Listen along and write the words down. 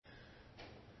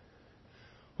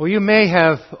Well, you may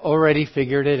have already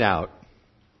figured it out,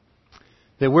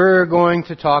 that we're going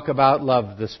to talk about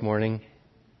love this morning.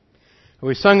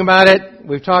 We've sung about it,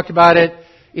 we've talked about it.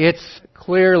 It's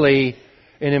clearly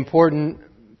an important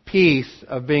piece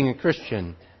of being a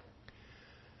Christian.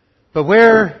 But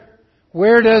where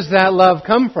does that love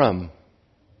come from?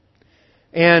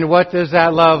 And what does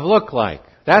that love look like?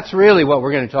 That's really what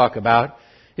we're going to talk about,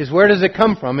 is where does it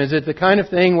come from? Is it the kind of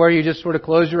thing where you just sort of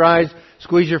close your eyes,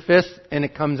 squeeze your fist, and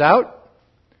it comes out?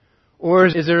 Or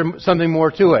is there something more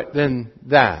to it than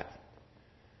that?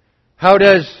 What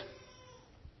does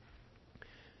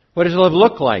love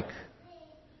look like?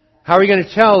 How are you going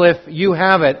to tell if you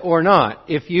have it or not?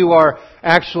 If you are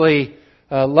actually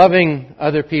loving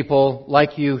other people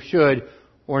like you should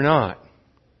or not?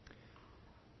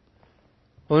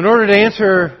 Well, in order to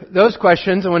answer those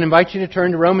questions, I want to invite you to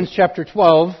turn to Romans chapter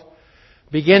 12,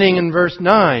 beginning in verse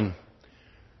 9.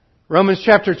 Romans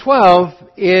chapter 12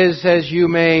 is, as you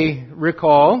may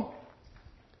recall,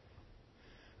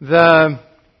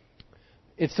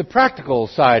 it's the practical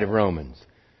side of Romans.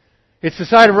 It's the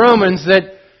side of Romans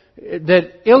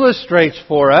that illustrates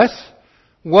for us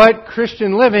what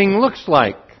Christian living looks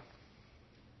like.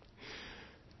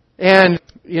 And,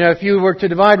 if you were to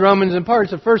divide Romans in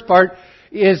parts, the first part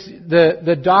is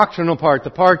the doctrinal part, the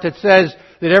part that says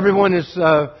that everyone is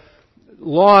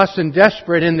lost and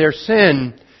desperate in their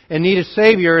sin and need a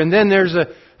Savior. And then there's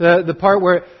the part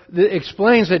where it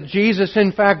explains that Jesus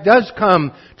in fact does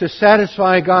come to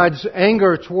satisfy God's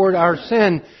anger toward our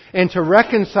sin and to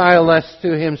reconcile us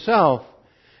to Himself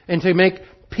and to make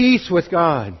peace with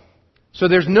God. So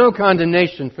there's no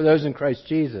condemnation for those in Christ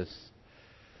Jesus.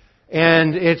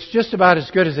 And it's just about as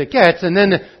good as it gets. And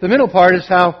then the middle part is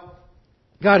how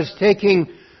God is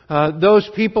taking those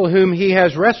people whom He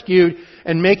has rescued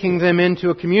and making them into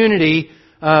a community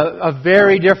of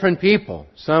very different people.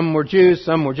 Some were Jews,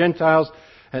 some were Gentiles.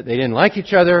 They didn't like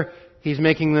each other. He's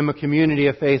making them a community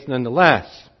of faith nonetheless.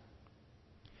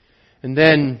 And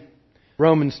then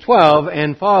Romans 12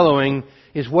 and following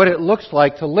is what it looks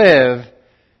like to live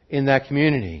in that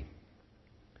community.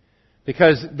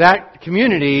 Because that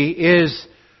community is,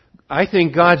 I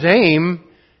think, God's aim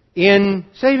in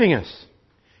saving us.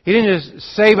 He didn't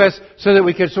just save us so that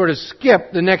we could sort of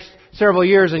skip the next several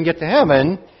years and get to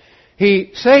heaven.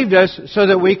 He saved us so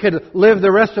that we could live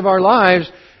the rest of our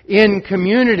lives in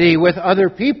community with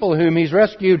other people whom He's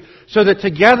rescued, so that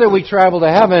together we travel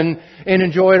to heaven and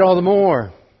enjoy it all the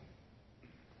more.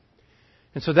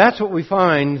 And so that's what we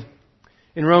find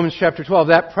in Romans chapter 12,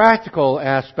 that practical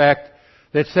aspect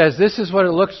that says this is what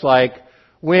it looks like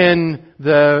when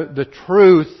the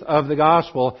truth of the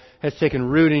gospel has taken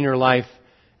root in your life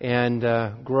and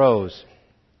grows.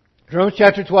 Romans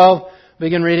chapter 12,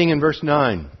 begin reading in verse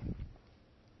 9.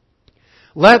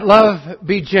 Let love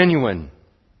be genuine.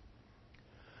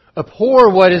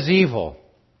 Abhor what is evil.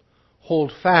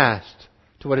 Hold fast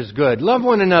to what is good. Love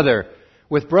one another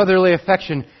with brotherly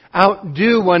affection.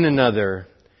 Outdo one another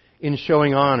in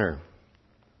showing honor.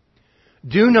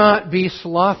 Do not be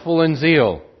slothful in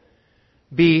zeal.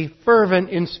 Be fervent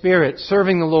in spirit,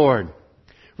 serving the Lord.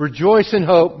 Rejoice in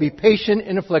hope. Be patient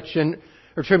in affliction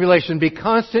or tribulation. Be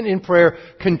constant in prayer.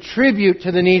 Contribute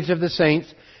to the needs of the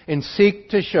saints and seek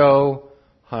to show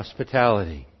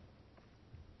hospitality.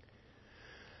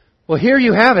 Well, here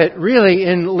you have it really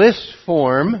in list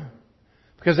form,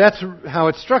 because that's how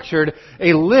it's structured,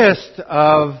 a list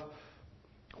of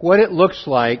what it looks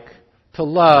like to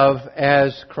love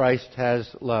as Christ has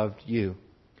loved you.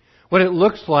 What it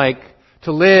looks like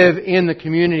to live in the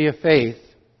community of faith.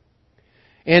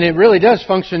 And it really does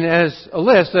function as a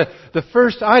list. The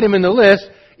first item in the list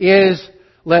is,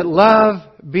 let love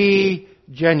be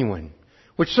genuine,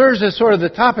 which serves as sort of the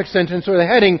topic sentence or the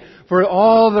heading for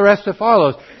all the rest that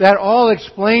follows. That all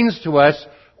explains to us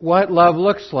what love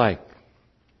looks like.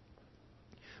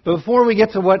 But before we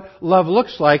get to what love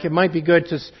looks like, it might be good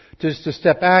to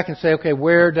step back and say, okay,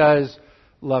 where does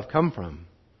love come from?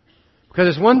 Because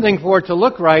it's one thing for it to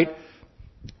look right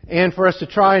and for us to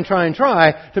try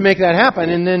to make that happen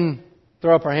and then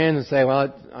throw up our hands and say,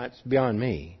 well, it's beyond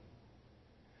me.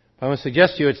 I want to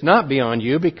suggest to you it's not beyond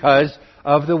you because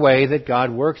of the way that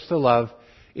God works the love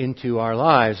into our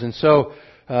lives. And so,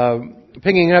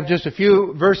 picking up just a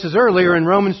few verses earlier in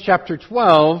Romans chapter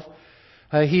 12,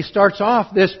 he starts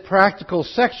off this practical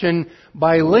section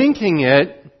by linking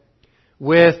it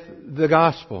with the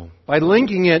gospel, by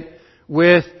linking it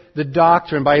with the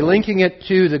doctrine, by linking it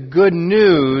to the good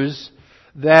news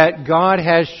that God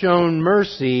has shown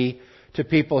mercy to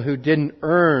people who didn't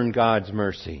earn God's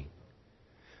mercy.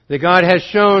 That God has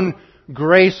shown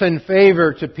grace and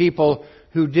favor to people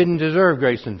who didn't deserve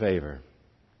grace and favor.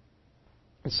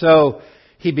 So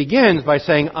he begins by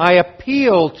saying, I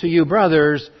appeal to you,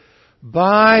 brothers,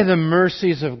 by the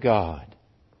mercies of God.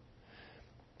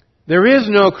 There is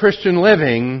no Christian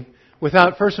living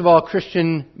without, first of all,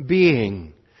 Christian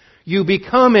being. You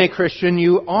become a Christian,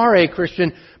 you are a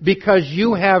Christian because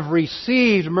you have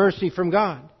received mercy from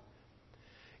God.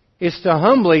 It's to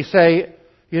humbly say,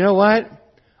 you know what?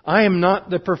 I am not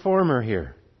the performer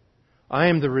here. I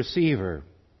am the receiver.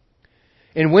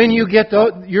 And when you get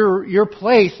your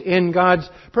place in God's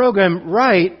program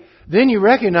right, then you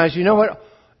recognize, you know what?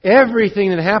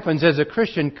 Everything that happens as a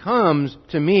Christian comes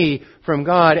to me from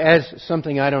God as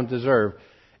something I don't deserve.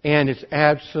 And it's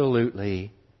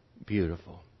absolutely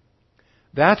beautiful.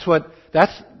 That's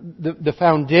the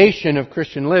foundation of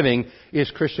Christian living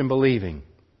is Christian believing.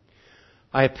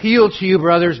 I appeal to you,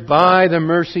 brothers, by the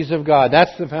mercies of God.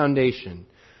 That's the foundation.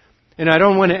 And I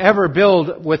don't want to ever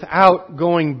build without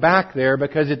going back there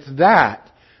because it's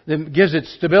that gives it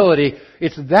stability.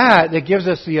 It's that gives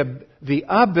us the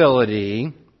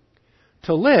ability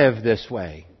to live this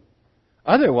way.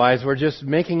 Otherwise, we're just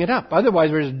making it up.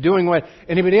 Otherwise, we're just doing what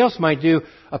anybody else might do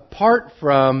apart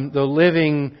from the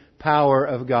living power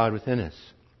of God within us.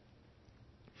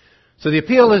 So the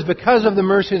appeal is because of the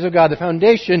mercies of God. The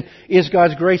foundation is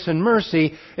God's grace and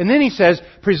mercy. And then he says,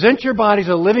 present your bodies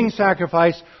a living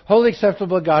sacrifice, wholly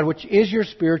acceptable to God, which is your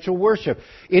spiritual worship.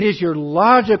 It is your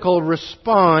logical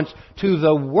response to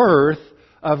the worth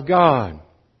of God.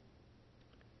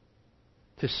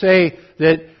 To say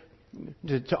that,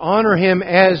 to honor Him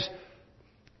as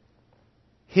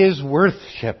His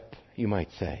worship, you might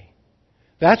say.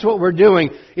 That's what we're doing,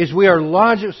 is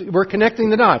we're connecting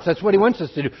the dots. That's what He wants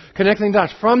us to do. Connecting the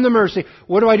dots from the mercy.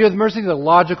 What do I do with mercy? The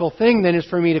logical thing then is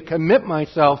for me to commit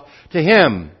myself to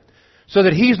Him. So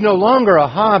that He's no longer a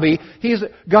hobby.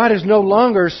 God is no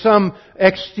longer some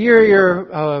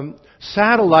exterior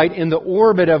satellite in the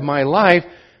orbit of my life.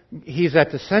 He's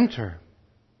at the center.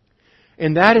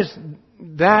 And that is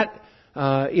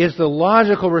the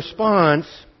logical response,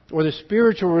 or the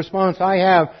spiritual response I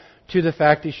have to the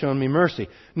fact He's shown me mercy.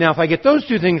 Now, if I get those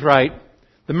two things right,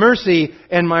 the mercy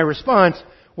and my response,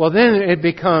 well, then it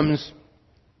becomes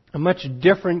a much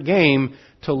different game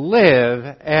to live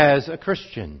as a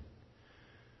Christian.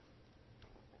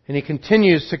 And he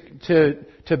continues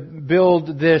to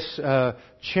build this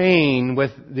chain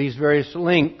with these various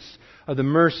links of the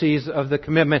mercies of the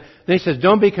commitment. Then he says,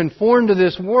 don't be conformed to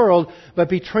this world, but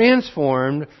be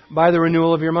transformed by the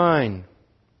renewal of your mind.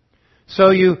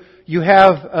 So you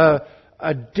have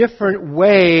a different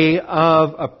way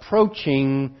of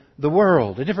approaching the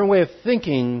world, a different way of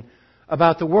thinking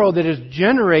about the world that is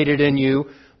generated in you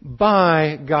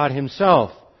by God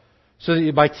Himself. So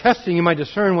that by testing you might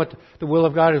discern what the will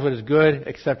of God is, what is good,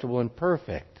 acceptable, and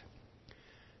perfect.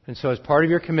 And so as part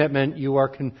of your commitment, you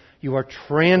are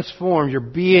transformed. You're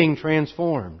being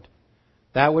transformed.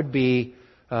 That would be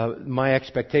my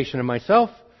expectation of myself,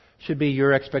 should be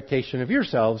your expectation of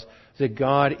yourselves, that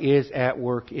God is at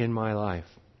work in my life.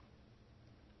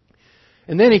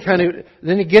 And then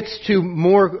he gets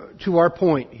to our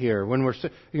point here when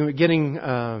we're getting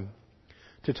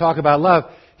to talk about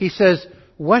love. He says,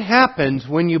 what happens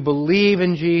when you believe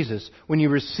in Jesus, when you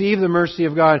receive the mercy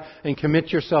of God and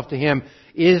commit yourself to Him,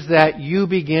 is that you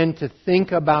begin to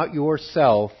think about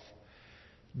yourself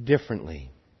differently.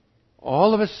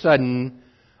 All of a sudden,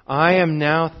 I am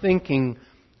now thinking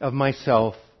of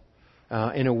myself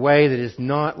in a way that is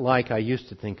not like I used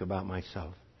to think about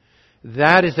myself.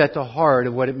 That is at the heart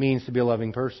of what it means to be a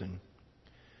loving person.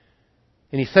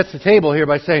 And he sets the table here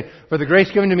by saying, for the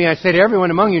grace given to me, I say to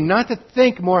everyone among you, not to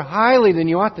think more highly than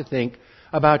you ought to think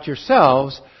about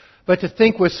yourselves, but to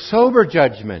think with sober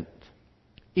judgment,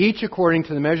 each according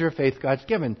to the measure of faith God's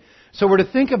given. So we're to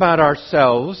think about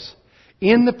ourselves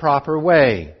in the proper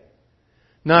way.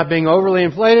 Not being overly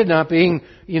inflated, not being,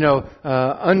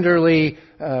 underly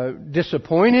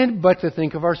disappointed, but to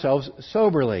think of ourselves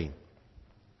soberly.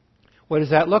 What does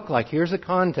that look like? Here's a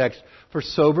context for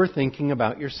sober thinking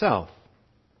about yourself.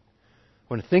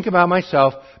 I want to think about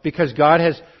myself because God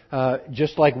has,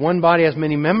 just like one body has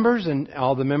many members and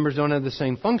all the members don't have the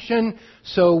same function,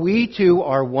 so we too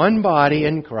are one body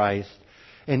in Christ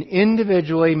and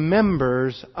individually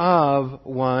members of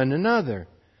one another.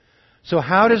 So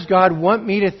how does God want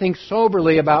me to think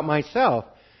soberly about myself?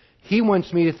 He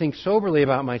wants me to think soberly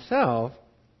about myself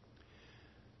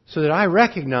so that I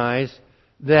recognize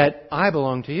that I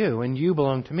belong to you and you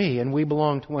belong to me and we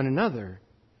belong to one another.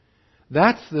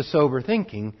 That's the sober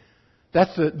thinking.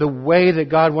 That's the way that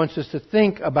God wants us to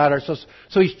think about ourselves.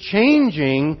 So He's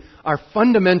changing our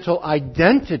fundamental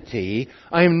identity.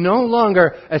 I am no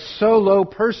longer a solo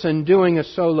person doing a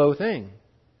solo thing.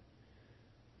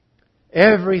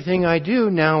 everything I do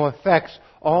now affects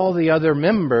all the other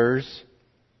members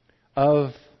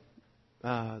of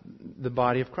the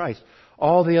body of Christ.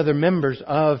 All the other members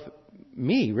of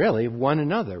me, really, of one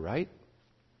another, right?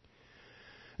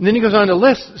 And then he goes on to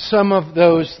list some of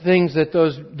those things that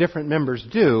those different members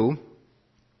do,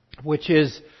 which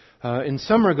is, in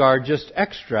some regard, just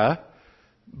extra.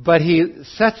 But he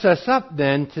sets us up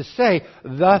then to say,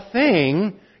 the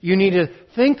thing you need to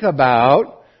think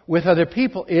about with other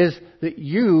people is that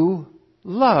you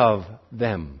love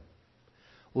them.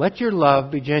 Let your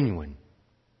love be genuine.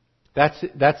 That's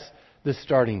the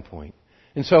starting point.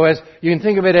 And so as you can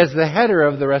think of it as the header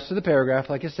of the rest of the paragraph,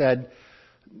 like I said,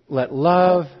 let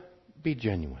love be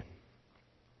genuine.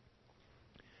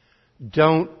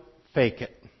 Don't fake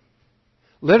it.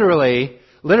 Literally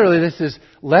this is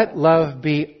let love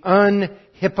be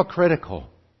unhypocritical.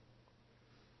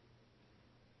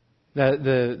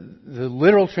 The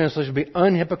literal translation would be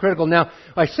unhypocritical. Now,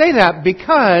 I say that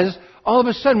because all of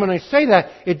a sudden when I say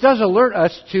that, it does alert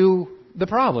us to the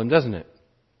problem, doesn't it?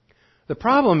 The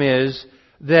problem is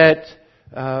that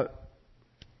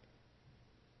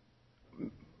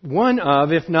one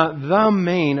of, if not the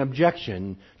main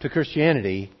objection to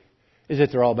Christianity is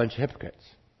that they're all a bunch of hypocrites.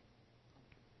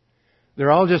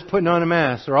 They're all just putting on a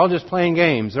mask. They're all just playing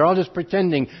games. They're all just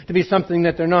pretending to be something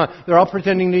that they're not. They're all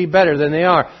pretending to be better than they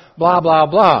are. Blah, blah,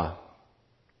 blah.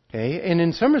 Okay? And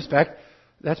in some respect,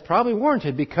 that's probably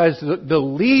warranted because the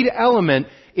lead element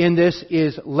in this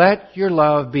is let your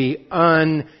love be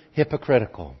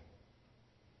unhypocritical.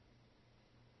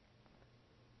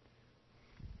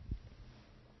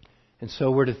 And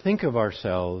so we're to think of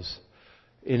ourselves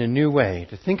in a new way,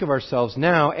 to think of ourselves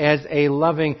now as a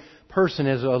loving person,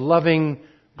 as a loving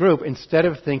group, instead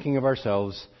of thinking of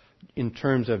ourselves in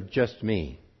terms of just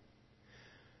me.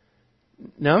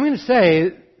 Now I'm going to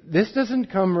say, this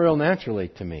doesn't come real naturally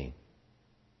to me.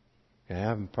 Okay,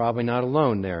 I'm probably not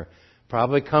alone there.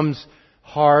 Probably comes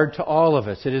hard to all of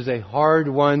us. It is a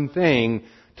hard-won thing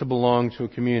to belong to a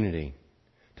community,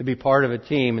 to be part of a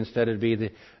team instead of be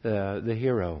the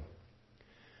hero.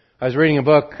 I was reading a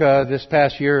book this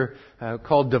past year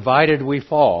called Divided We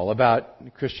Fall,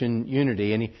 about Christian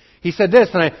unity. And he said this,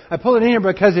 and I pull it in here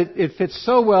because it fits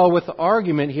so well with the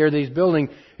argument here that he's building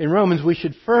in Romans. We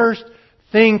should first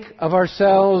think of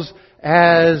ourselves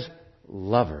as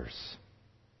lovers.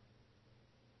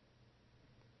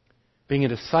 Being a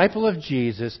disciple of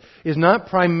Jesus is not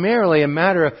primarily a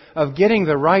matter of getting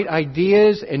the right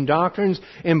ideas and doctrines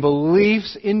and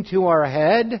beliefs into our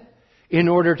head in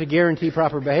order to guarantee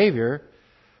proper behavior.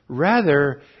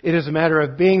 Rather, it is a matter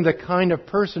of being the kind of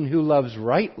person who loves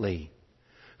rightly,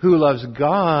 who loves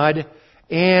God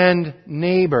and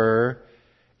neighbor,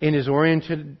 and is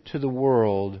oriented to the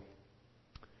world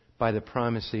by the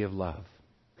primacy of love.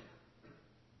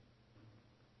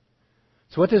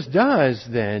 So what this does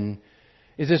then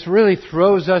is this really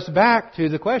throws us back to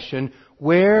the question,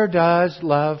 where does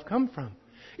love come from?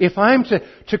 If I'm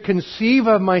to conceive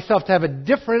of myself to have a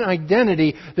different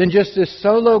identity than just this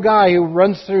solo guy who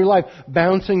runs through life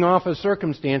bouncing off of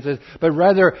circumstances, but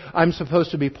rather I'm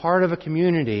supposed to be part of a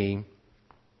community,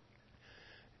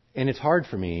 and it's hard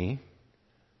for me,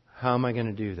 how am I going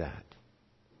to do that?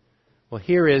 Well,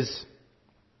 this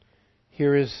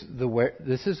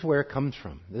is where it comes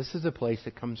from. This is the place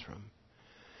it comes from.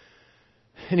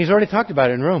 And he's already talked about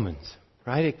it in Romans,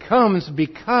 right? It comes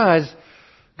because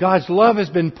God's love has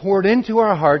been poured into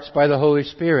our hearts by the Holy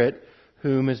Spirit,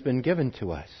 whom has been given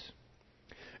to us.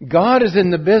 God is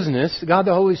in the business, God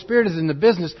the Holy Spirit is in the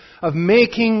business of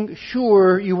making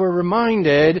sure you are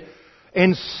reminded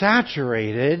and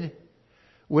saturated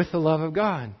with the love of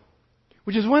God.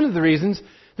 Which is one of the reasons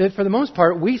that for the most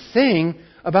part we sing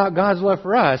about God's love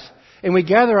for us, and we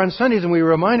gather on Sundays and we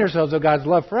remind ourselves of God's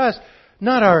love for us,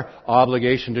 not our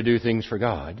obligation to do things for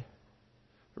God,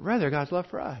 but rather God's love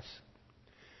for us.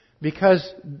 Because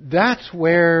that's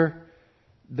where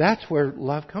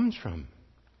love comes from.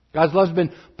 God's love has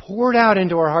been poured out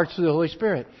into our hearts through the Holy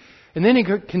Spirit. And then he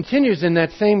continues in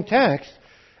that same text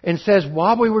and says,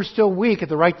 while we were still weak, at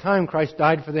the right time, Christ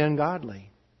died for the ungodly.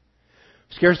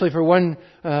 Scarcely for one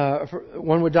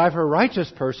would die for a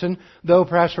righteous person, though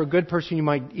perhaps for a good person you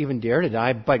might even dare to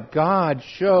die. But God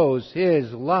shows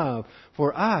His love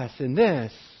for us in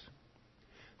this,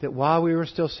 that while we were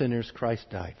still sinners, Christ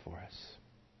died for us.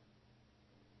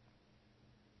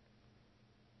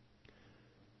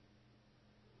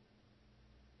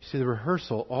 See, the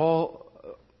rehearsal all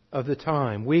of the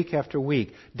time, week after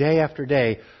week, day after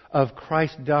day, of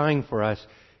Christ dying for us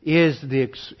is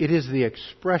the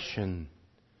expression,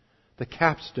 the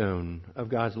capstone of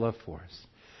God's love for us.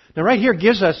 Now right here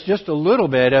gives us just a little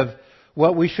bit of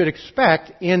what we should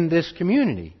expect in this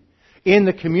community. In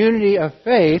the community of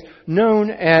faith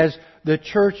known as the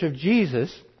Church of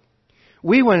Jesus,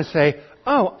 we want to say,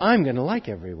 oh, I'm going to like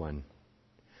everyone.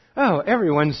 Oh,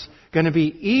 everyone's going to be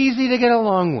easy to get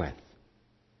along with.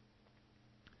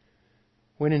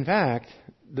 When in fact,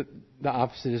 the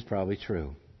opposite is probably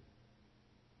true.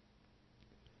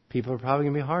 People are probably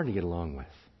going to be hard to get along with.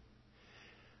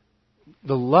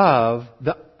 The love,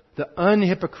 the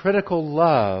unhypocritical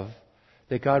love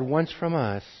that God wants from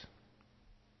us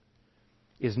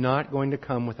is not going to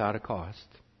come without a cost.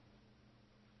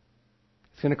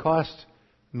 It's going to cost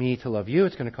me to love you.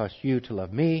 It's going to cost you to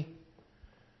love me.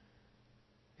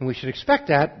 And we should expect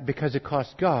that because it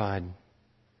cost God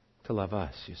to love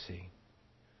us, you see.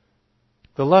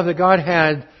 The love that God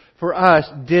had for us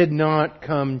did not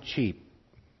come cheap.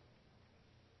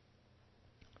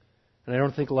 And I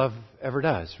don't think love ever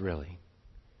does, really.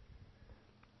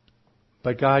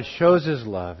 But God shows His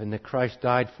love and that Christ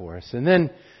died for us. And then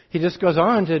He just goes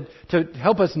on to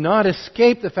help us not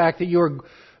escape the fact that you are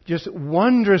just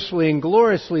wondrously and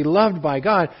gloriously loved by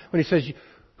God when He says,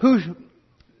 who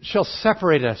shall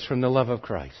separate us from the love of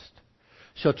Christ?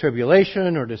 Shall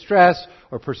tribulation or distress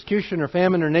or persecution or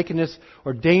famine or nakedness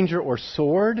or danger or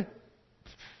sword?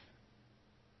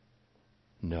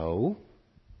 No.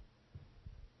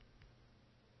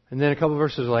 And then a couple of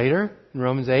verses later, in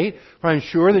Romans 8, for I am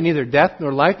sure that neither death,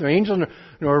 nor life, nor angels,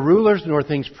 nor rulers, nor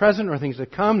things present, nor things to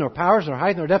come, nor powers, nor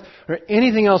height, nor depth, nor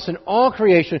anything else in all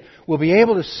creation will be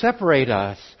able to separate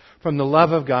us from the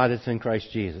love of God that's in Christ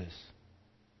Jesus.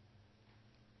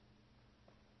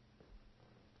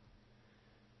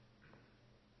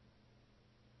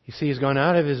 You see, He's gone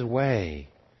out of His way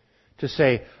to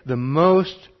say the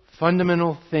most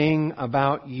fundamental thing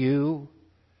about you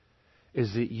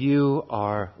is that you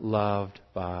are loved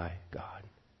by God.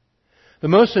 The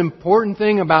most important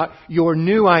thing about your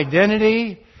new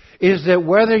identity is that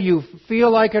whether you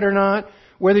feel like it or not,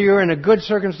 whether you're in a good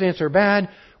circumstance or bad,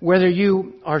 whether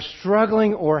you are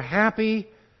struggling or happy,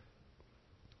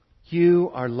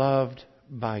 you are loved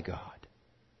by God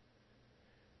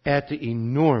at the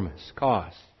enormous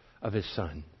cost of His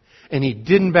Son. And He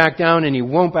didn't back down and He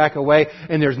won't back away.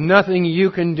 And there's nothing you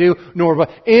can do, nor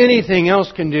anything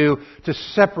else can do to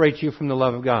separate you from the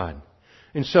love of God.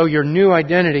 And so your new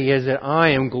identity is that I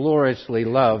am gloriously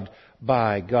loved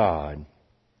by God.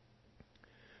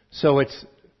 So it's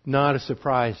not a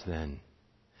surprise then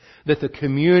that the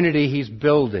community He's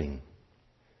building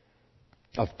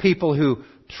of people who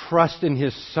trust in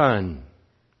His Son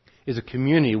is a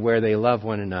community where they love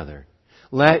one another.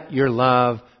 Let your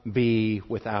love be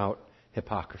without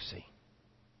hypocrisy.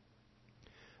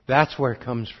 That's where it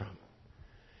comes from.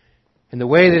 And the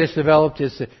way that it's developed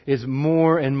is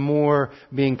more and more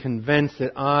being convinced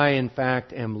that I, in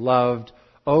fact, am loved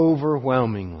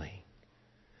overwhelmingly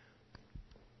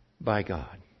by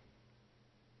God.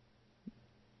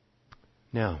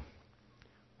 Now,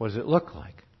 what does it look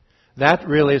like? That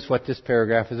really is what this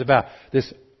paragraph is about.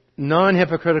 This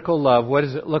non-hypocritical love, what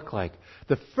does it look like?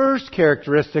 The first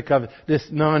characteristic of this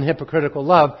non-hypocritical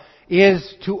love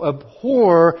is to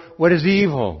abhor what is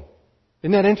evil.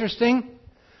 Isn't that interesting?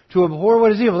 To abhor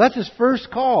what is evil. That's His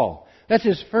first call. That's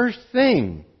His first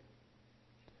thing.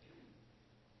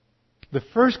 The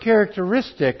first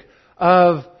characteristic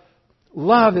of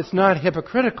love that's not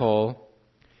hypocritical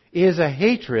is a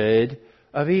hatred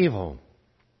of evil.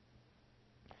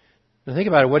 Now think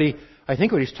about it. I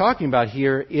think what he's talking about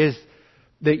here is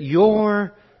that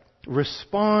your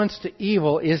response to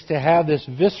evil is to have this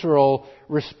visceral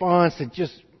response that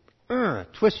just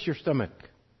twists your stomach.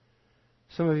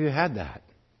 Some of you had that.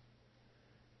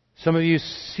 Some of you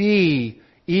see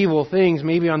evil things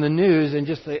maybe on the news and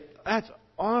just say, that's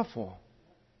awful.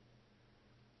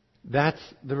 That's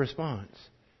the response.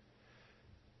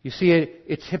 You see,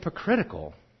 it's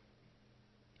hypocritical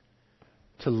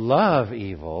to love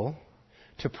evil,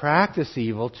 to practice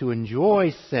evil, to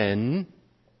enjoy sin,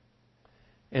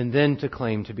 and then to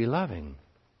claim to be loving.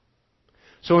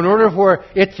 So in order for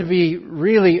it to be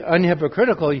really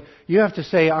unhypocritical, you have to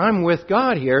say, I'm with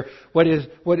God here. What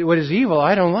is evil,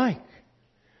 I don't like.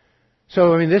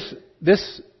 So,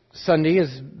 this Sunday has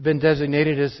been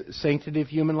designated as Sanctity of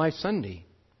Human Life Sunday,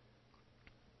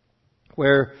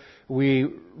 where we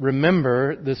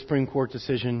remember the Supreme Court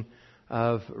decision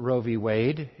of Roe v.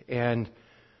 Wade and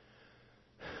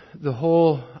the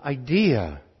whole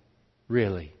idea,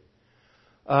 really,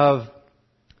 of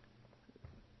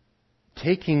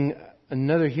taking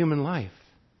another human life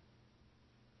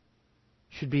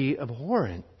should be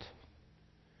abhorrent.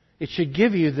 It should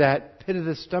give you that pit of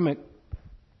the stomach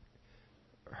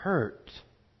hurt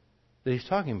that he's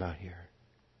talking about here.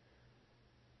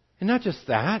 And not just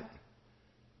that.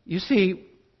 You see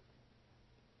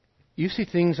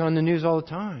things on the news all the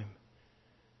time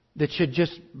that should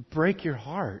just break your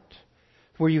heart,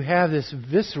 where you have this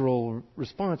visceral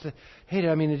response. Hey,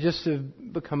 just to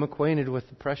become acquainted with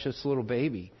the precious little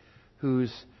baby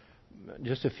who's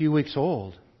just a few weeks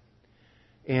old.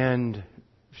 And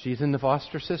she's in the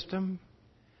foster system.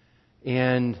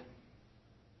 And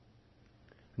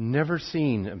never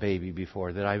seen a baby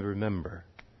before that I remember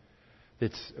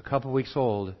that's a couple weeks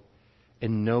old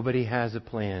and nobody has a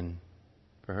plan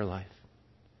for her life.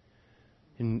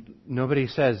 And nobody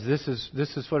says, this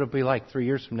is what it'll be like 3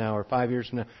 years from now or 5 years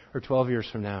from now or 12 years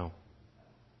from now.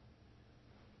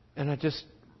 And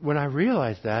when I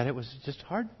realized that, it was just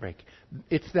heartbreak.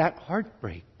 It's that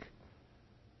heartbreak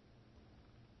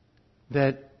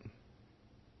that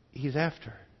He's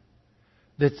after.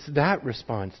 That's that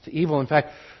response to evil. In fact,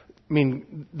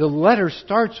 the letter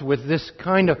starts with it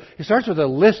starts with a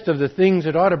list of the things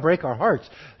that ought to break our hearts.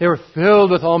 They were filled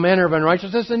with all manner of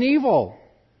unrighteousness and evil,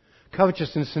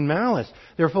 covetousness and malice.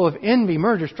 They're full of envy,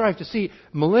 murder, strife, deceit,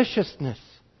 maliciousness.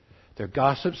 They're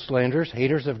gossips, slanderers,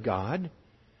 haters of God.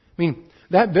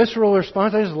 That visceral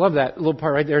response, I just love that little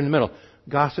part right there in the middle.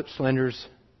 Gossips and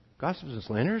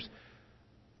slanderers.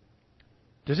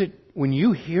 When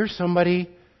you hear somebody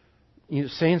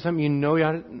saying something you know you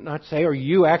ought not say, or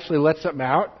you actually let something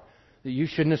out that you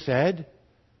shouldn't have said,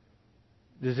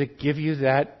 does it give you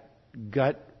that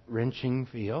gut-wrenching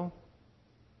feel?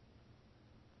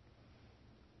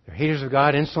 They're haters of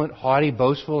God, insolent, haughty,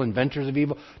 boastful, inventors of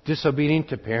evil, disobedient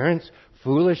to parents,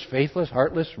 foolish, faithless,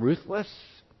 heartless, ruthless.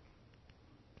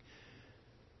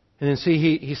 And then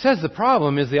he says the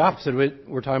problem is the opposite of what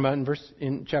we're talking about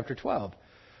in chapter 12.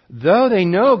 Though they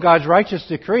know God's righteous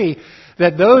decree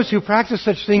that those who practice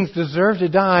such things deserve to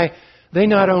die, they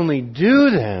not only do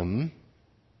them,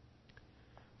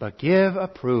 but give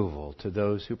approval to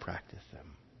those who practice them.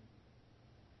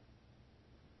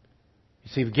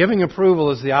 You see, giving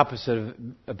approval is the opposite of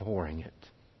abhorring it.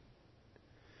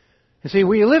 You see,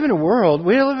 we live in a world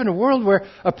where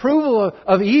approval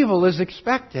of evil is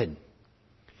expected.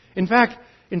 In fact,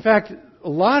 a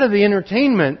lot of the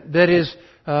entertainment that is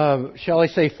shall I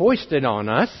say, foisted on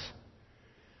us,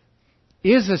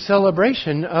 is a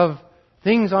celebration of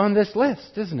things on this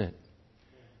list, isn't it?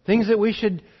 Things that we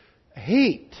should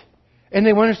hate. And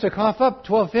they want us to cough up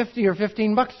 $12.50 or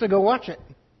 $15 to go watch it.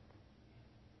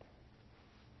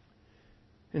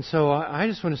 And so I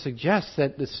just want to suggest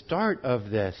that the start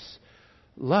of this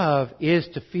love is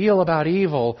to feel about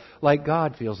evil like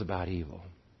God feels about evil.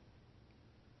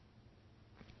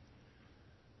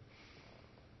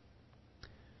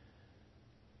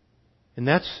 And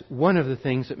that's one of the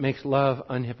things that makes love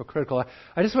unhypocritical.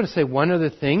 I just want to say one other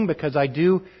thing, because I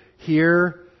do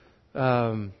hear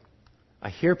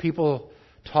people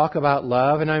talk about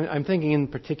love, and I'm thinking in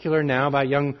particular now about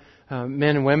young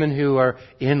men and women who are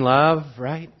in love,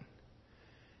 right?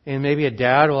 And maybe a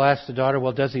dad will ask the daughter,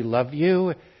 well, does he love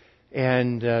you?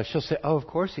 And she'll say, oh, of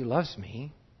course he loves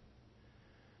me.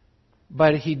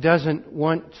 But he doesn't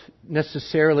want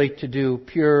necessarily to do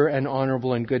pure and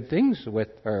honorable and good things with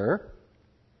her.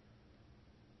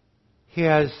 He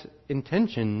has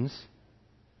intentions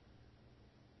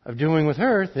of doing with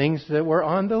her things that were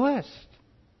on the list.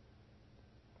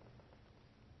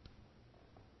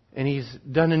 And he's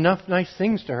done enough nice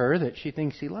things to her that she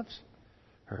thinks he loves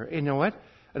her. You know what?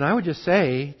 And I would just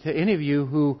say to any of you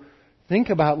who think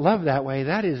about love that way,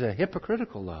 that is a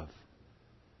hypocritical love.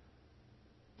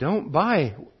 Don't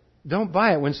buy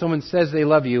it when someone says they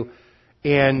love you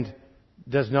and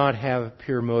does not have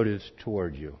pure motives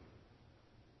toward you.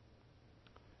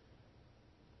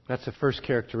 That's the first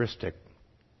characteristic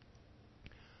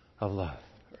of love.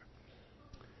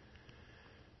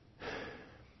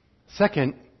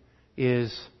 Second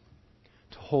is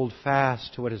to hold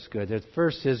fast to what is good. The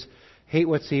first is hate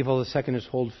what's evil. The second is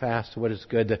hold fast to what is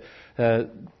good.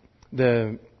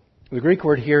 The Greek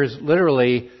word here is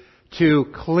literally to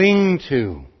cling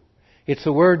to. It's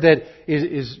a word that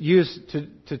is used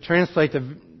to translate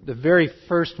the very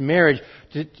first marriage.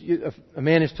 A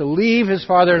man is to leave his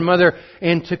father and mother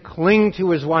and to cling to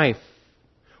his wife,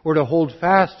 or to hold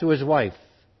fast to his wife.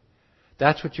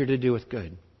 That's what you're to do with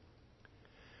good.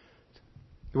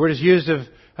 The word is used of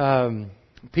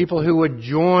people who would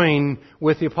join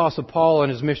with the Apostle Paul on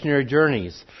his missionary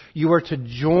journeys. You are to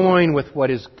join with what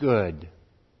is good.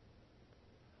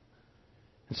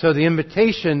 And so the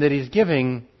invitation that he's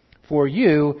giving for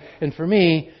you and for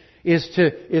me is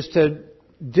to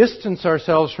distance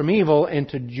ourselves from evil and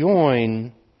to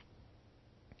join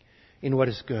in what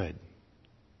is good.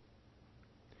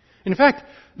 In fact,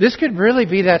 this could really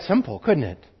be that simple, couldn't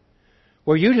it?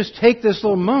 where you just take this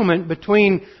little moment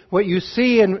between what you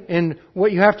see and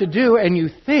what you have to do, and you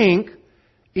think,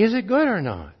 is it good or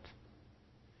not?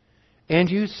 And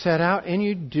you set out and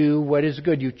you do what is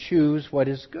good. You choose what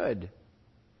is good.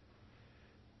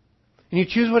 And you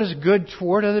choose what is good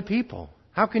toward other people.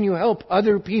 How can you help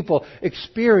other people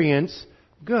experience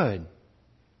good?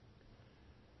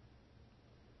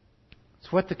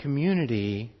 It's what the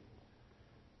community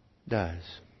does.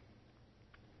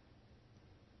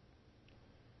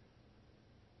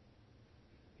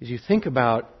 As you think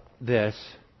about this,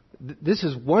 this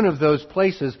is one of those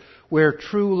places where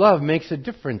true love makes a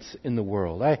difference in the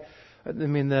world. I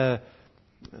mean, the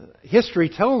history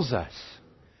tells us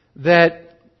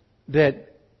that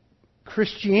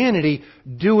Christianity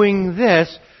doing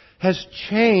this has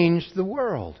changed the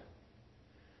world.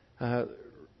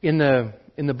 In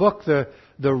the book,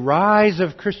 The Rise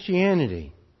of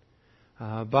Christianity,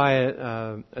 by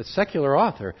a secular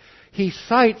author, he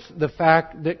cites the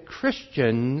fact that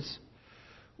Christians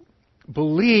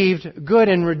believed good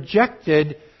and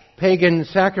rejected pagan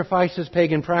sacrifices,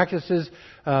 pagan practices,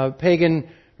 pagan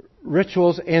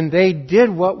rituals, and they did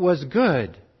what was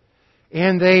good.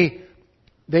 And they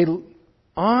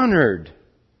honored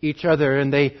each other,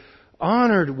 and they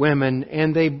honored women,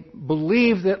 and they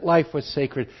believed that life was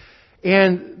sacred.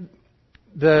 And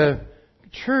the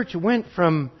church went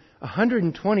from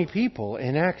 120 people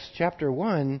in Acts chapter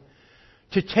 1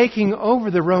 to taking over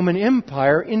the Roman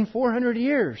Empire in 400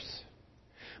 years.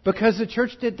 Because the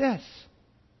church did this.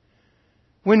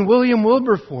 When William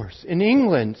Wilberforce in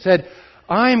England said,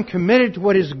 I am committed to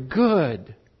what is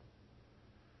good,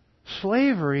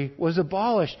 slavery was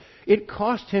abolished. It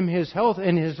cost him his health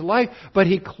and his life, but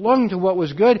he clung to what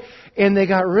was good, and they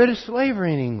got rid of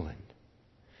slavery in England.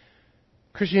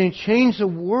 Christianity changed the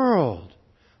world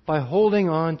by holding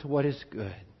on to what is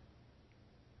good.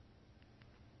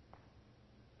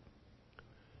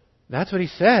 That's what he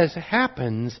says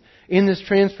happens in this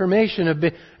transformation of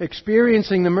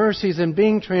experiencing the mercies and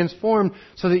being transformed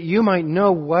so that you might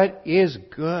know what is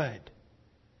good.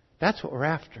 That's what we're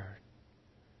after.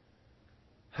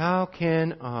 How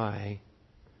can I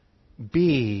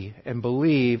be and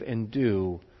believe and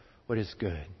do what is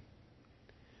good?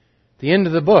 At the end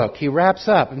of the book, he wraps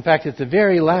up. In fact, it's the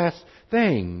very last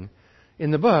thing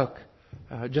in the book,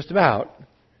 just about,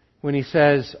 when he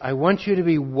says, I want you to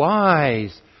be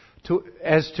wise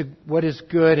as to what is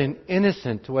good and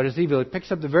innocent to what is evil. It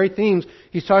picks up the very themes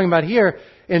he's talking about here,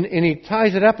 and he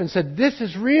ties it up and said, this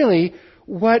is really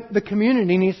what the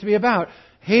community needs to be about.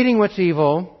 Hating what's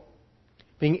evil,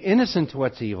 being innocent to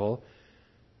what's evil,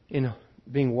 and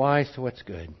being wise to what's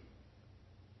good.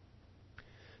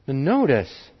 Now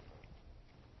notice,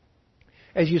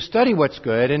 as you study what's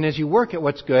good, and as you work at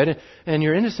what's good, and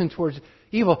you're innocent towards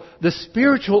evil, the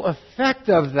spiritual effect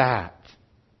of that.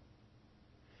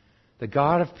 The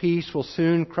God of peace will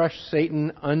soon crush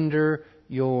Satan under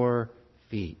your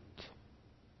feet.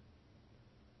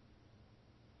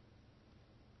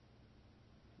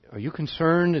 Are you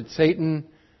concerned that Satan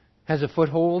has a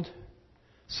foothold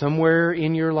somewhere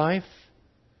in your life?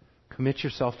 Commit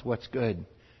yourself to what's good.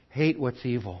 Hate what's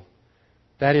evil.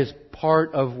 That is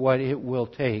part of what it will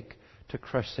take to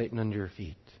crush Satan under your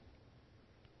feet.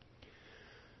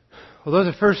 Well, those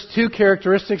are the first two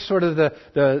characteristics, sort of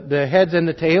the heads and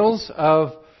the tails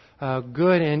of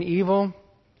good and evil.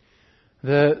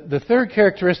 The third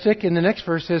characteristic in the next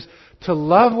verse is to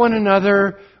love one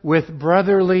another with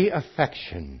brotherly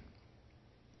affection.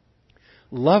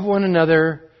 Love one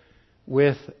another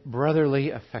with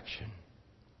brotherly affection.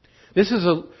 This is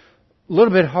a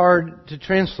little bit hard to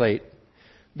translate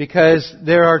because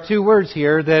there are two words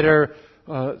here that are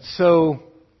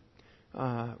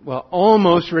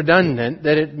almost redundant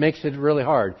that it makes it really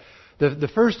hard. The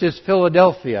first is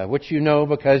Philadelphia, which you know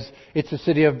because it's a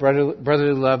city of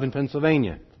brotherly love in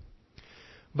Pennsylvania.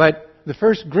 But the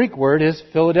first Greek word is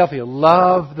Philadelphia.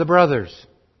 Love the brothers.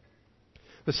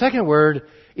 The second word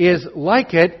is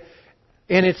like it,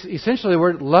 and it's essentially the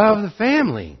word love the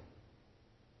family.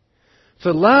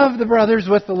 So love the brothers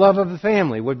with the love of the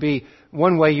family would be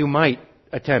one way you might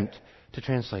attempt to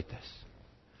translate this.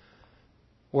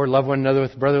 Or love one another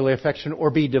with brotherly affection, or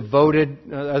be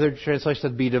devoted, other translations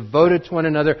said, be devoted to one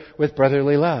another with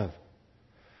brotherly love.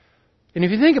 And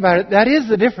if you think about it, that is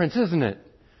the difference, isn't it?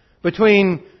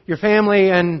 Between your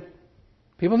family and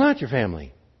people not your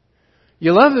family.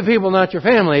 You love the people not your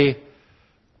family,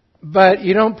 but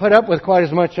you don't put up with quite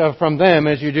as much from them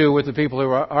as you do with the people who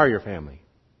are your family.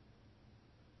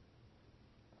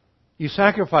 You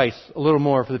sacrifice a little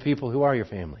more for the people who are your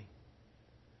family.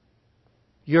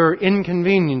 you're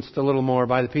inconvenienced a little more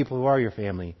by the people who are your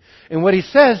family. And what he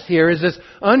says here is this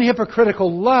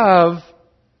unhypocritical love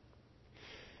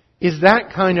is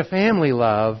that kind of family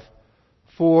love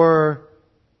for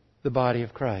the body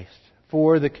of Christ,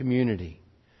 for the community,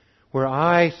 where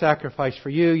I sacrifice for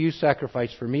you, you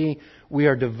sacrifice for me. We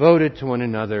are devoted to one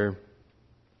another,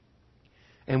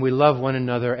 and we love one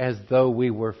another as though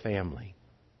we were family.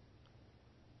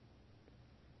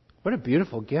 What a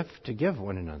beautiful gift to give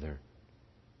one another.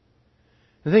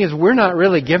 The thing is, we're not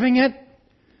really giving it.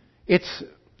 It's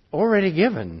already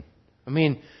given. I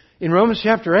mean, in Romans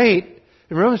chapter 8,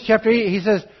 he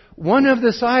says, one of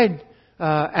the side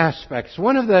aspects,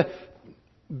 one of the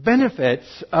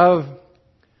benefits of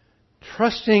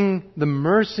trusting the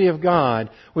mercy of God,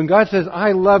 when God says,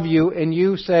 I love you, and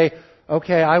you say,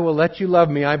 okay, I will let you love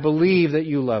me, I believe that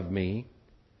you love me.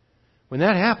 When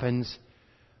that happens,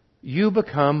 you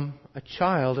become a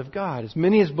child of God. As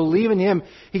many as believe in Him,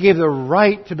 He gave the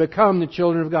right to become the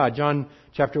children of God. John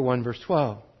chapter 1, verse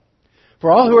 12. For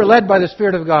all who are led by the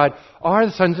Spirit of God are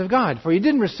the sons of God. For you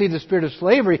didn't receive the spirit of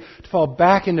slavery to fall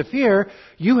back into fear.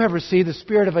 You have received the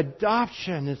spirit of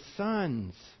adoption as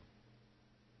sons,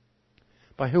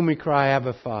 by whom we cry,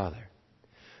 Abba, Father.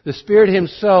 The Spirit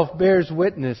Himself bears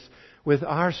witness with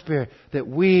our spirit that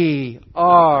we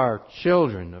are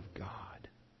children of God.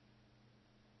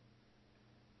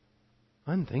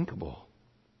 Unthinkable.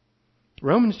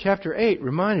 Romans chapter 8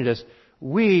 reminded us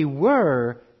we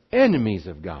were enemies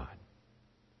of God.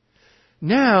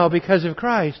 Now, because of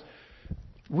Christ,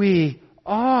 we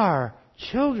are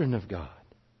children of God.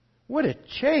 What a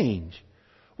change.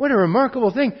 What a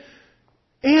remarkable thing.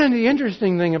 And the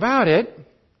interesting thing about it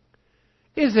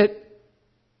is that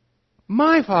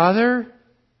my Father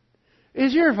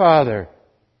is your Father.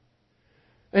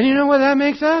 And you know what that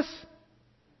makes us?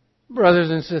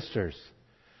 Brothers and sisters.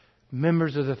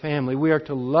 Members of the family. We are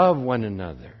to love one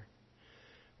another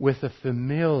with a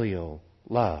familial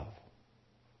love.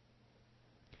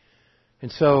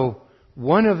 And so,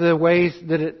 one of the ways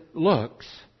that it looks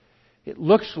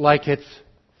like it's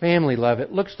family love.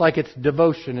 It looks like it's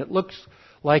devotion. It looks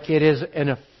like it is an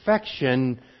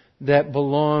affection that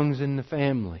belongs in the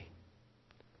family.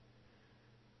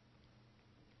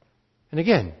 And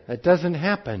again, that doesn't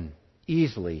happen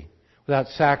easily, without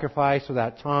sacrifice,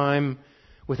 without time,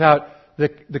 without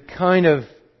the kind of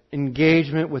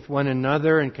engagement with one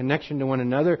another and connection to one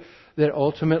another that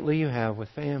ultimately you have with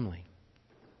family.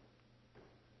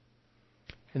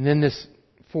 And then this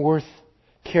fourth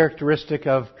characteristic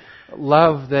of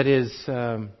love that is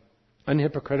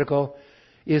unhypocritical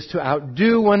is to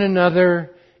outdo one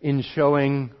another in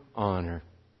showing honor.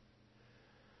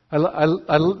 I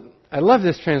love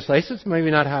this translation. It's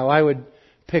maybe not how I would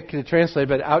pick to translate,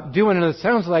 but outdo one another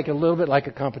sounds like a little bit like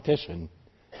a competition.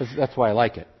 That's why I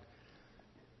like it.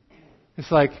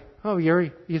 It's like, oh,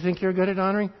 you think you're good at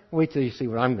honoring? Wait till you see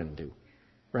what I'm going to do.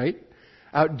 Right?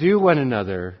 Outdo one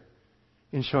another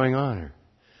in showing honor.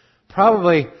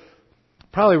 Probably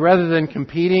rather than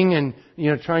competing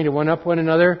and trying to one-up one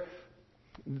another,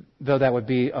 though that would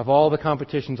be, of all the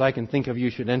competitions I can think of you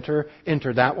should enter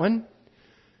that one.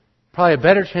 Probably a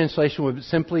better translation would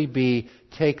simply be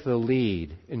take the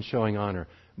lead in showing honor.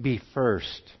 Be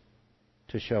first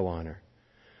to show honor.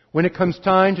 When it comes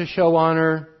time to show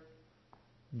honor,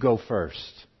 go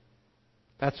first.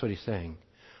 That's what he's saying.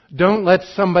 Don't let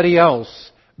somebody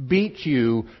else beat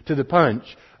you to the punch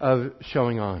of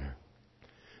showing honor.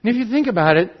 And if you think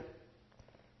about it,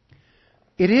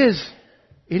 it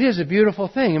is a beautiful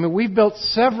thing. I mean, we've built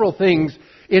several things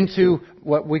into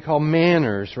what we call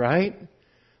manners, right?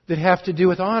 That have to do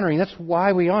with honoring. That's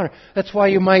why we honor. That's why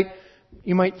you might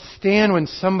stand when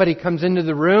somebody comes into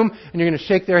the room and you're going to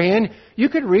shake their hand. You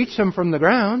could reach them from the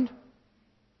ground,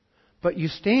 but you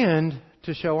stand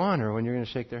to show honor when you're going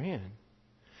to shake their hand.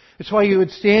 It's why you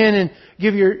would stand and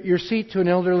give your seat to an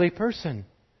elderly person.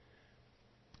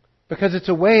 Because it's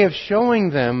a way of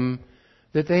showing them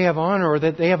that they have honor or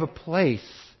that they have a place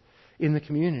in the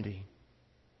community.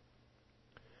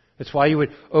 It's why you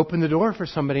would open the door for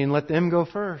somebody and let them go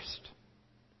first.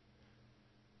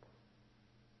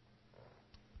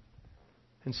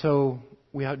 And so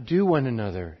we outdo one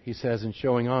another, he says, in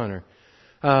showing honor.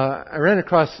 I ran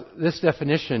across this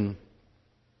definition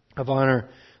of honor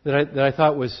that I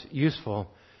thought was useful.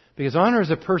 Because honor is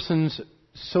a person's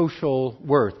social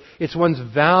worth. It's one's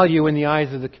value in the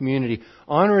eyes of the community.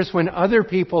 Honor is when other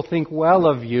people think well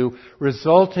of you,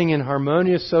 resulting in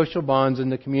harmonious social bonds in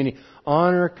the community.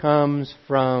 Honor comes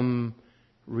from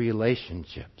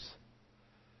relationships.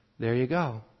 There you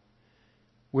go.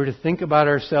 We're to think about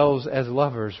ourselves as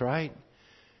lovers, right?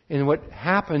 And what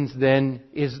happens then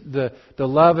is the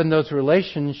love in those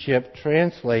relationships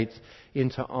translates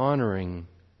into honoring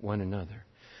one another.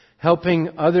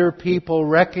 Helping other people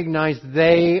recognize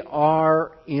they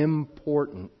are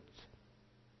important.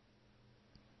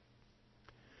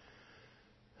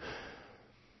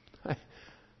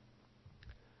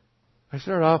 I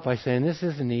start off by saying this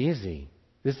isn't easy.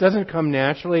 This doesn't come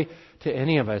naturally to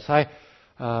any of us.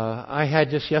 I had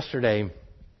just yesterday,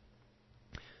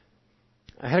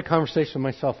 I had a conversation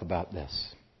with myself about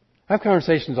this. I have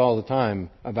conversations all the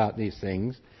time about these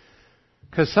things.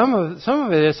 Because some of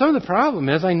the problem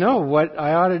is I know what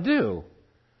I ought to do.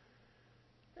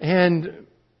 And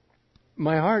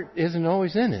my heart isn't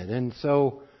always in it. And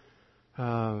so,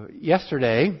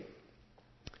 yesterday,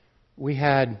 we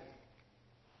had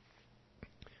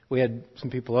some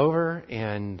people over,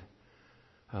 and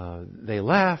they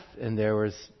left, and there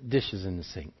was dishes in the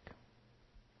sink.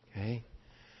 Okay?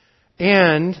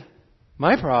 And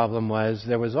my problem was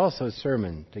there was also a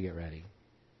sermon to get ready.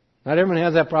 Not everyone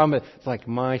has that problem, but it's like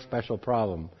my special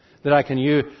problem that I can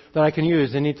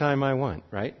use anytime I want,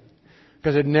 right?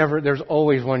 Because there's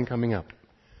always one coming up.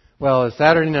 Well, it's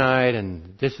Saturday night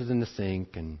and dishes in the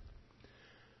sink, and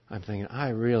I'm thinking I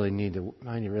really need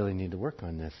to work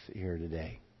on this here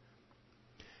today.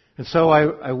 And so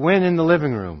I went in the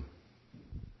living room,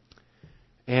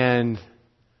 and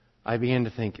I began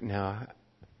to think, now,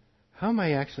 how am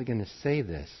I actually going to say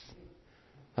this?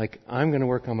 Like, I'm going to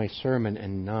work on my sermon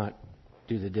and not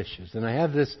do the dishes. And I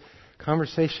have this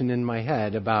conversation in my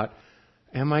head about,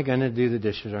 am I going to do the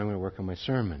dishes or I'm going to work on my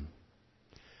sermon?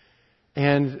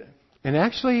 And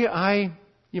actually,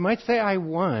 you might say I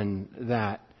won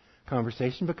that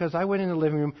conversation because I went in the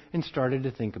living room and started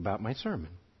to think about my sermon.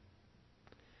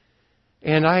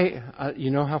 And you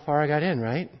know how far I got in,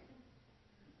 right?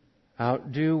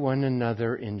 Outdo one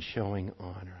another in showing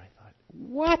honor. I thought,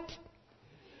 what?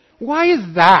 Why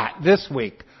is that this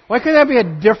week? Why could that be a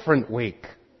different week?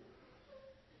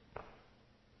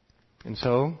 And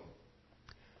so,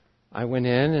 I went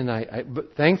in and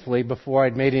but thankfully, before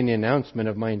I'd made any announcement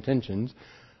of my intentions,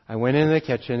 I went into the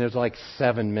kitchen. There was like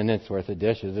 7 minutes worth of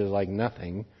dishes. It was like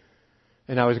nothing.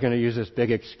 And I was going to use this big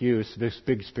excuse, this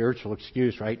big spiritual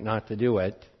excuse, right, not to do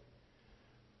it.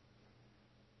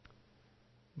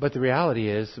 But the reality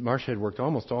is, Marcia had worked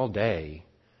almost all day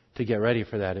to get ready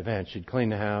for that event. She'd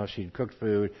cleaned the house, she'd cooked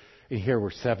food, and here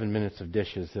were 7 minutes of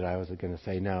dishes that I was going to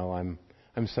say, no,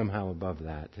 I'm somehow above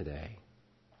that today.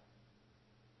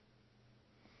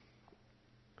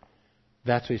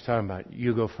 That's what he's talking about.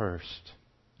 You go first.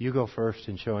 You go first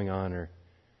in showing honor.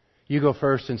 You go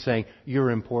first in saying,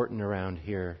 you're important around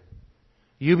here.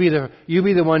 You be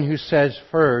the one who says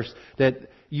first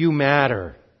that you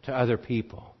matter to other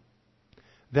people.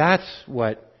 That's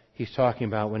what he's talking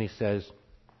about when he says,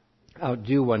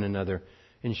 outdo one another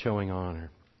in showing honor.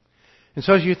 And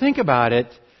so as you think about it,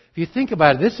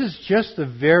 this is just the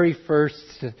very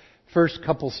first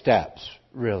couple steps,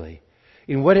 really,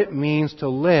 in what it means to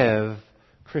live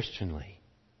Christianly.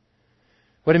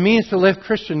 What it means to live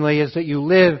Christianly is that you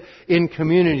live in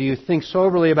community. You think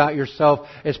soberly about yourself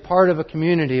as part of a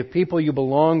community of people you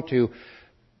belong to,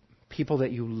 people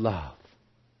that you love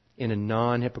in a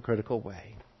non-hypocritical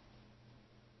way.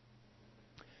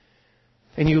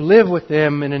 And you live with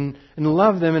them and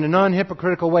love them in a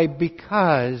non-hypocritical way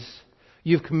because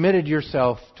you've committed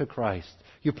yourself to Christ.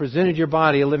 You presented your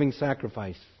body a living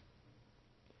sacrifice.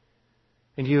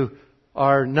 And you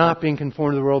are not being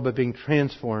conformed to the world, but being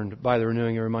transformed by the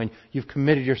renewing of your mind. You've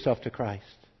committed yourself to Christ.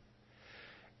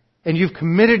 And you've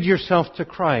committed yourself to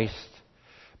Christ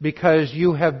because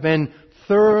you have been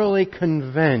thoroughly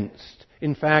convinced,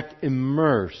 in fact,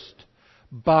 immersed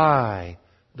by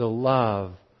the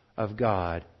love of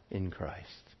God in Christ.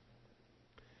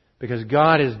 Because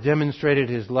God has demonstrated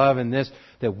His love in this,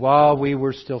 that while we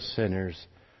were still sinners,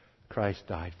 Christ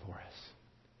died for us.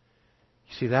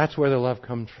 You see, that's where the love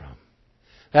comes from.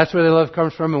 That's where the love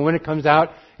comes from, and when it comes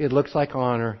out, it looks like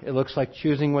honor. It looks like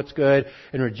choosing what's good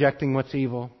and rejecting what's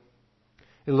evil.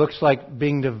 It looks like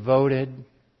being devoted.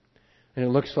 And it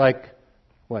looks like,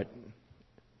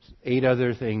 8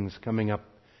 other things coming up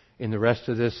in the rest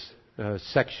of this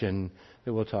section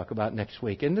that we'll talk about next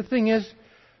week. And the thing is,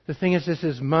 this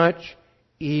is much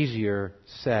easier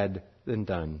said than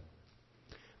done.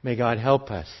 May God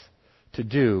help us to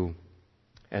do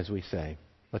as we say.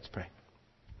 Let's pray.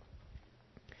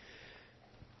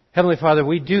 Heavenly Father,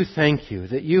 we do thank You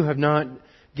that You have not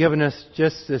given us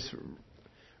just this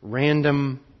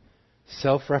random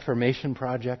self-reformation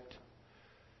project.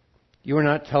 You are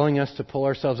not telling us to pull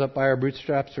ourselves up by our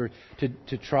bootstraps or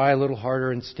to try a little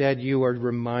harder. Instead, You are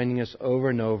reminding us over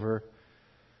and over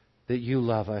that you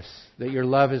love us, that your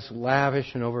love is lavish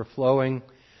and overflowing.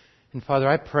 And Father,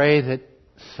 I pray that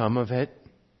some of it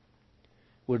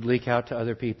would leak out to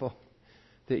other people,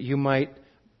 that you might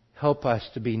help us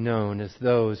to be known as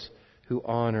those who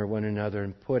honor one another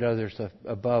and put others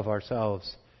above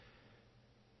ourselves,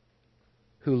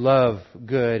 who love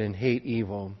good and hate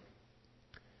evil.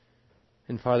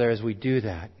 And Father, as we do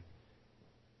that,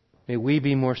 may we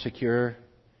be more secure.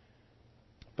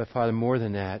 But Father, more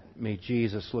than that, may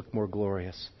Jesus look more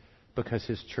glorious because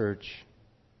His church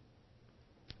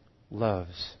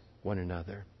loves one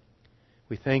another.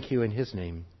 We thank you in His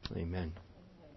name. Amen.